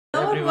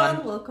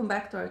everyone, welcome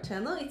back to our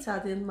channel. It's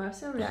Addi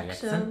Marcia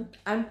reaction.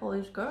 I'm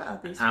Polish girl,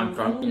 Addi is I'm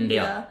from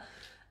India.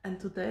 And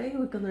today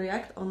we're gonna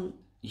react on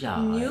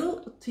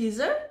new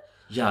teaser.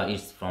 Yeah,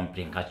 it's from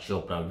Priyanka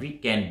Chopra. We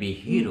Can Be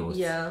Heroes.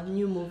 Yeah,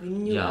 new movie,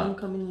 new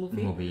oncoming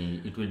movie.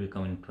 It will be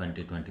coming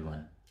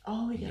 2021.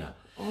 Oh yeah.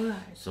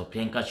 Alright. So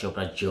Priyanka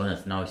Chopra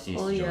Jonas, now she's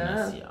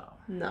Jonas. Yeah.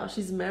 Now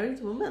she's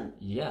married woman.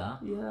 Yeah.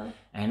 Yeah.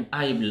 And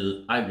I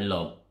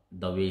love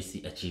the way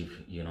she achieved,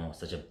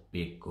 such a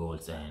big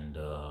goals and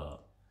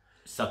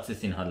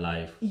success in her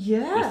life.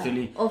 Yeah, it's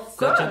really of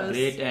such course. A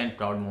great and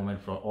proud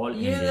moment for all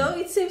Indians. You know,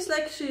 it seems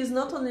like she is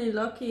not only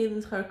lucky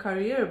in her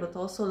career, but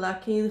also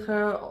lucky in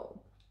her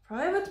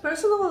private,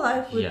 personal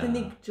life with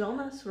Nick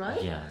Jonas,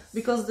 right? Yes.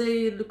 Because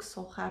they look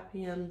so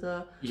happy and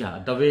the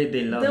way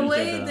they love each other. The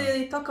way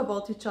they talk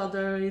about each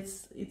other,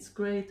 it's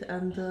great.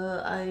 And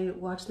I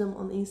watch them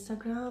on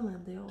Instagram,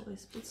 and they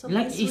always put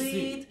something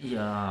sweet.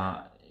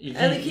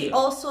 And he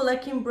also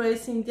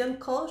embrace Indian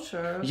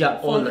culture. Yeah,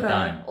 all the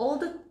time.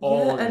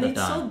 And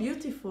it's so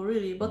beautiful,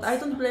 really. But I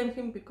don't blame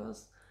him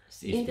because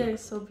India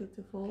is so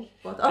beautiful.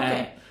 But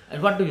okay.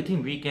 And what do you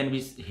think? We Can Be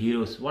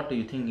Heroes. What do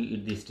you think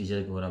this teaser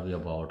is gonna be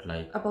about?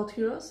 About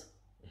heroes?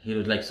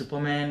 Heroes like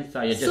Superman.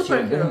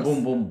 Superheroes.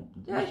 Boom, boom, boom.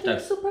 Yeah, I think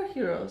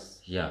superheroes.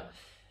 Yeah.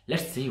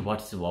 Let's see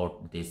what's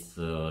about this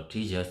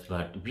teasers.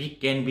 But we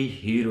can be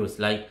heroes.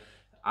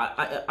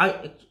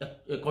 I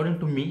according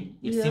to me,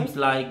 it seems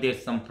like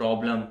there's some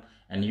problem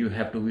and you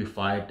have to be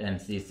fight, and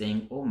she's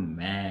saying, oh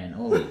man,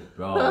 oh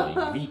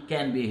bro, we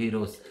can be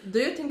heroes. Do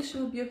you think she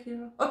will be a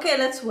hero? Okay,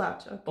 let's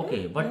watch.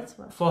 Okay, but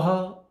for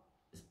her,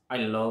 I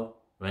love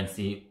when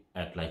she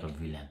act like a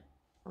villain.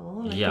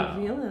 Oh, like a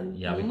villain.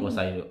 Yeah, because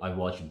I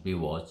watched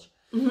Bewatch.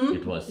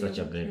 It was such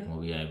a great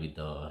movie with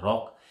The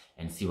Rock,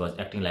 and she was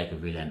acting like a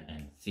villain,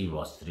 and she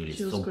was really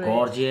so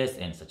gorgeous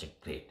and such a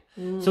great.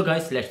 So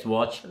guys, let's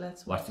watch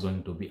what's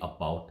going to be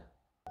about.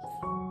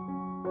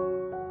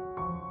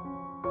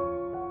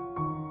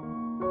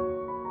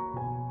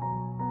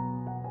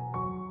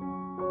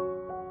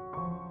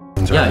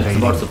 Yeah, it's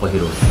about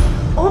superheroes.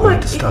 Oh my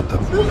god,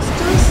 it looks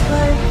just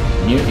like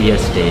New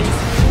Year's Day.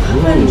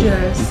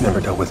 Avengers. You've never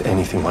dealt with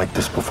anything like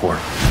this before.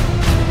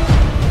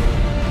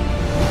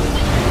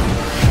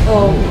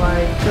 Oh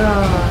my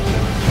god.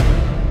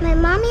 My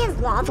mommy is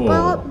Lava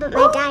Girl, but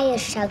my daddy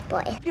is Shark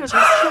Boy.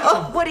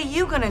 What are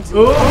you gonna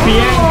do? Oh,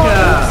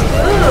 Priyanka!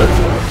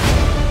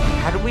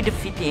 How do we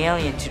defeat the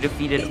aliens who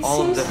defeated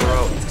all of the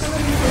heroes?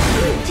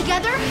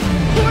 Together,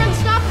 we're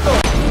unstoppable.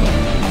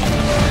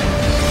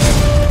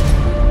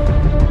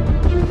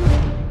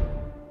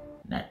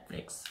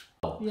 Netflix.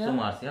 Yeah. So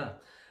Marcia.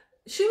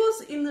 She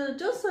was in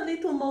just a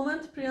little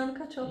moment,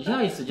 Priyanka Chopra.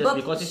 Yeah, it's just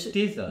because it's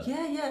teaser.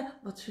 Yeah,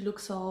 but she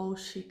looks so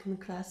chic and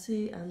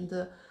classy, and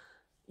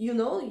you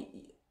know,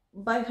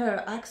 by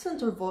her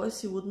accent or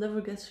voice, you would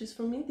never guess she's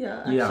from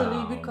India.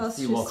 Actually, because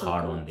she worked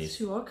hard on this.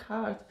 She worked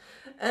hard,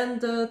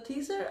 and the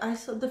teaser, I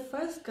saw the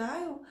first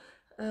guy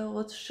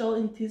was shown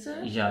in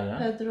teaser.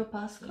 Pedro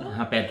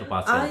Pascal. Pedro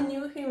Pascal. I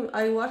knew him.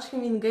 I watched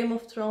him in Game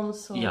of Thrones.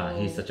 So yeah,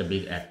 he's such a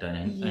big actor,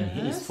 and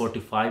he's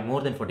 45,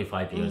 more than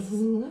 45 years,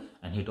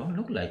 and he don't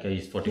look like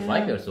he's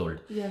 45 years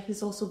old. Yeah,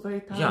 he's also very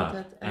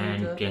talented. Yeah,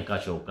 and Priyanka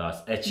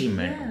Chopra's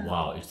achievement,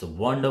 wow, it's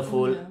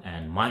wonderful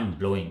and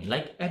mind-blowing.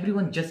 Like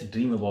everyone just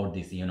dream about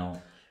this,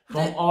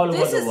 from all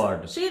over the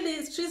world.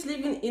 She's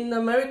living in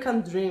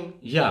American dream.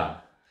 Yeah,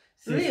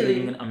 she's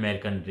living an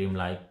American dream.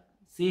 Like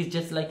she's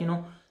just like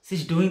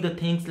she's doing the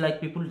things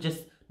like people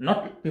just,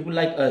 not people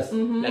like us,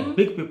 like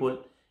big people,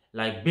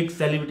 like big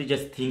celebrity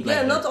just think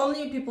like not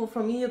only people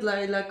from India,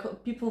 like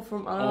people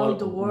from around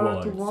the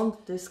world who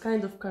want this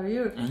kind of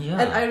career.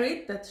 And I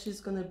read that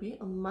she's gonna be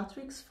on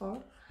Matrix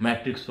 4.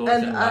 Matrix 4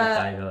 and White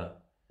Tiger.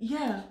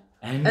 Yeah.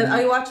 And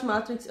I watch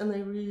Matrix and I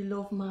really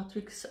love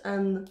Matrix,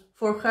 and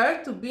for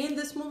her to be in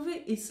this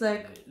movie, it's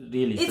like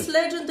really it's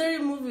legendary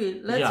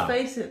movie. Let's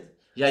face it.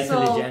 Yeah, it's a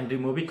legendary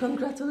movie.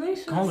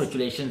 Congratulations.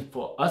 Congratulations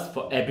for us,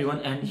 for everyone.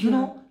 And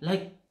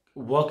like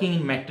working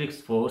in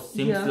Matrix 4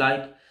 seems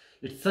like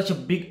it's such a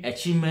big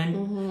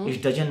achievement.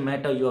 It doesn't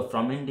matter you are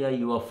from India,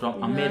 you are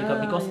from America,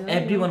 because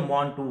everyone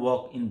want to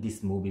work in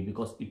this movie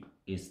because it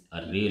is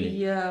a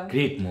really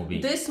great movie.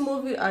 This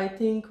movie, I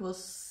think,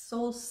 was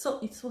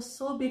it was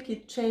so big,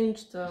 it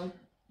changed the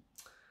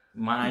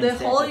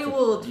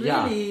Hollywood,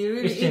 really.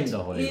 It changed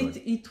the Hollywood.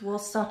 It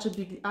was such a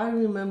big, I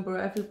remember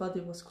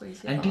everybody was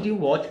crazy. And did you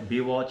watch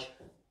Bewatch?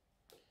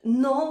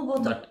 No,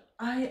 but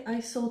I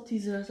saw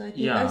teasers, I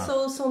think. I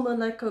saw some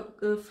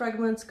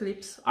fragments,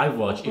 clips. I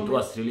watched, it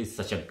was really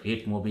such a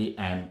great movie,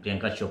 and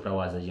Priyanka Chopra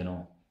was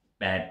a,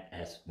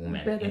 badass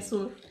woman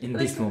in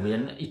this movie,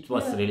 and it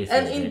was really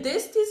so great. In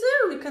this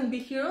teaser, we can be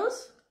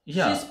heroes.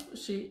 Yeah,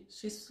 she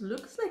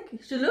looks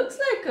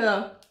like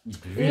a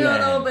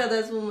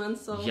badass woman.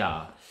 So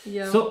yeah.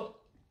 So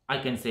I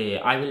can say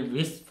I will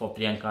wish for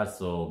Priyanka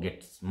so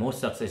gets more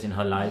success in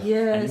her life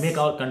and make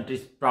our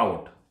countries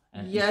proud.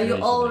 And you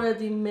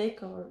already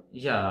make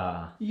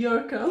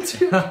your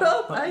country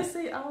proud. I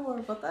say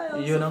our, but I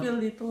also feel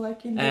little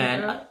like India.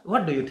 And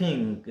what do you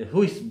think?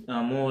 Who is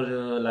more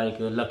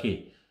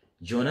lucky?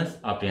 Jonas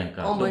or Priyanka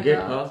Oh to my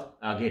get God.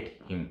 her,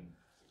 get him?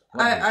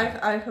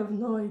 I have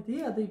no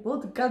idea. They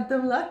both got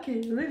them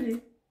lucky,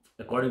 really.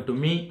 According to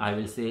me, I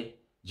will say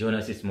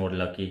Jonas is more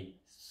lucky.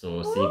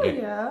 So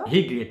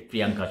he get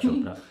Priyanka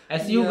Chopra.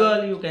 As you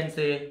girl, you can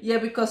say. Yeah,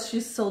 because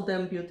she's so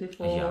damn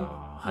beautiful. Yeah,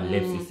 her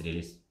lips is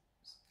really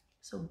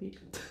so big.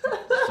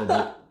 so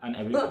big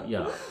and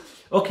yeah.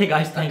 Okay,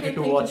 guys, thank you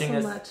for watching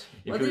us. Much.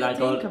 If what you do like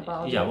you think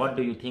about it? what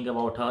do you think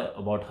about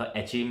her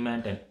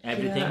achievement and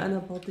everything? Yeah, and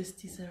about this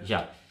teaser.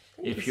 Yeah.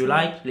 If you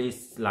like,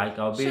 please like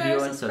our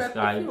video and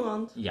subscribe. If you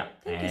want. Yeah.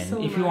 Thank and you so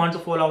if much. you want to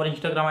follow our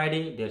Instagram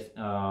ID, there's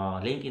a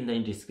link in the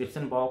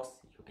description box.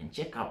 You can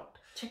check out.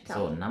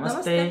 So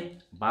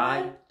namaste.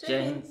 Bye.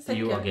 Jai Hind. See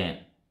you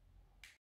again.